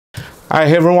Hi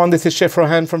everyone, this is Chef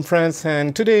Rohan from France,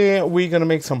 and today we're gonna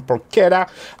make some porchetta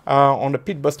on the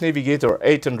Pit Boss Navigator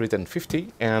 850.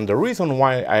 And the reason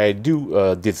why I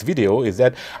do this video is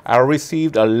that I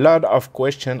received a lot of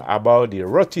questions about the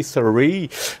rotisserie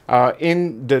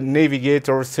in the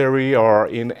Navigator series or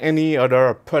in any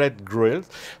other pellet grill.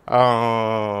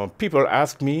 People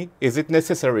ask me, is it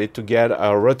necessary to get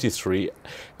a rotisserie?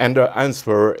 And the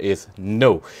answer is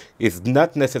no, it's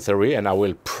not necessary, and I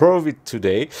will prove it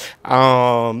today.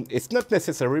 It's not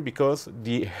necessary because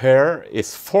the air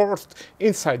is forced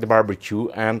inside the barbecue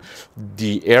and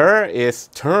the air is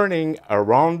turning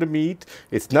around the meat.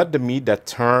 It's not the meat that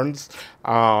turns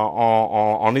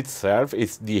on itself,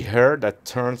 it's the air that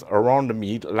turns around the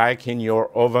meat, like in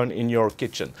your oven in your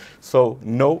kitchen. So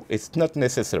no, it's not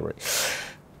necessary.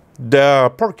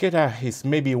 The porchetta is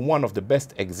maybe one of the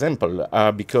best examples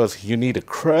because you need a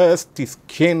crusty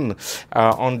skin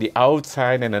on the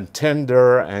outside and a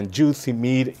tender and juicy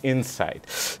meat inside.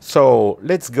 So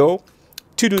let's go.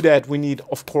 To do that, we need,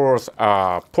 of course,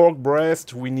 pork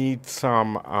breast. We need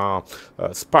some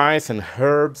spice and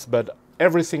herbs, but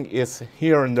everything is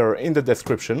here and there in the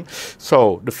description.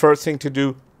 So the first thing to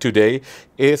do today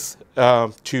is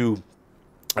to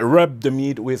rub the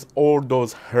meat with all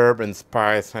those herbs and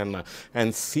spice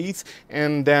and seeds,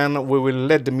 and then we will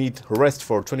let the meat rest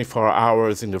for 24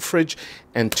 hours in the fridge,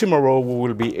 and tomorrow we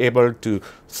will be able to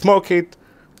smoke it,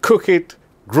 cook it,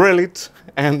 grill it,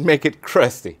 and make it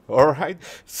crusty. All right,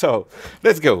 so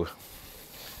let's go.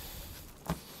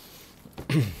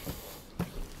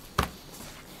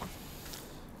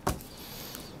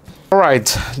 All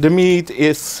right, the meat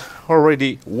is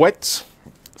already wet,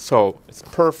 so it's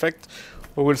perfect.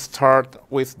 We will start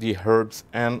with the herbs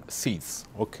and seeds,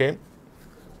 okay?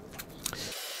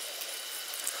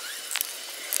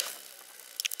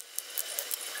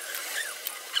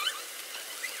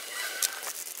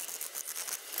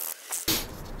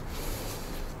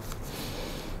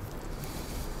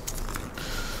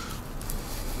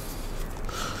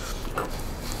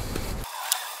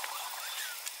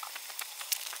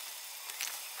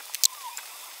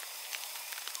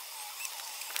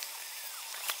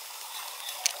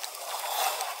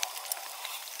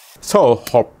 So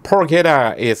our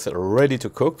porchetta is ready to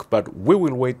cook, but we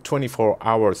will wait 24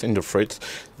 hours in the fridge,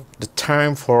 the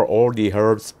time for all the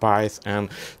herbs, spice, and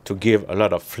to give a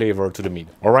lot of flavor to the meat.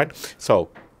 All right, so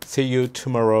see you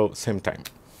tomorrow, same time.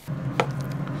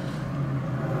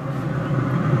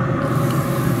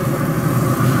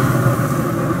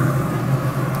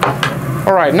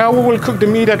 All right, now we will cook the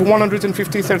meat at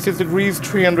 150 Celsius degrees,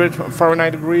 300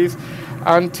 Fahrenheit degrees,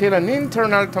 until an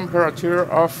internal temperature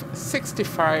of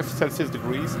 65 Celsius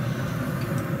degrees,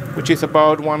 which is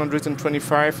about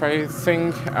 125, I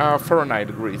think, Fahrenheit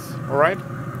degrees. All right?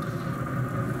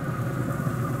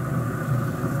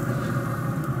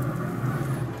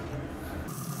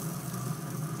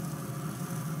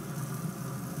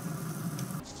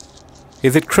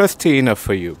 Is it crusty enough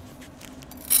for you?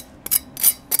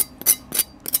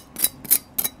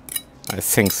 I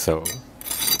think so.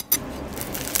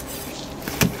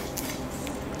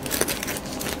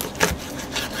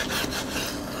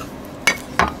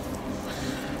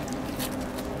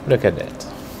 Look at that.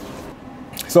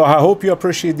 So I hope you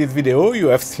appreciate this video. You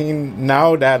have seen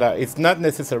now that it's not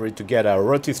necessary to get a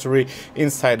rotisserie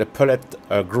inside a pellet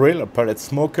grill, a pellet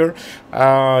smoker,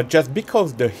 just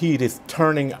because the heat is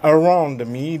turning around the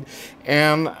meat,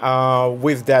 and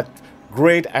with that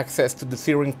great access to the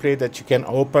searing plate that you can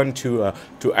open to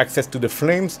access to the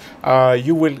flames,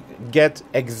 you will get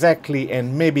exactly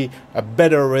and maybe a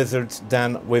better result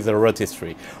than with a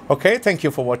rotisserie. Okay, thank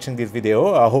you for watching this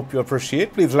video. I hope you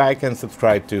appreciate. Please like and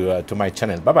subscribe to my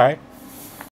channel. Bye bye.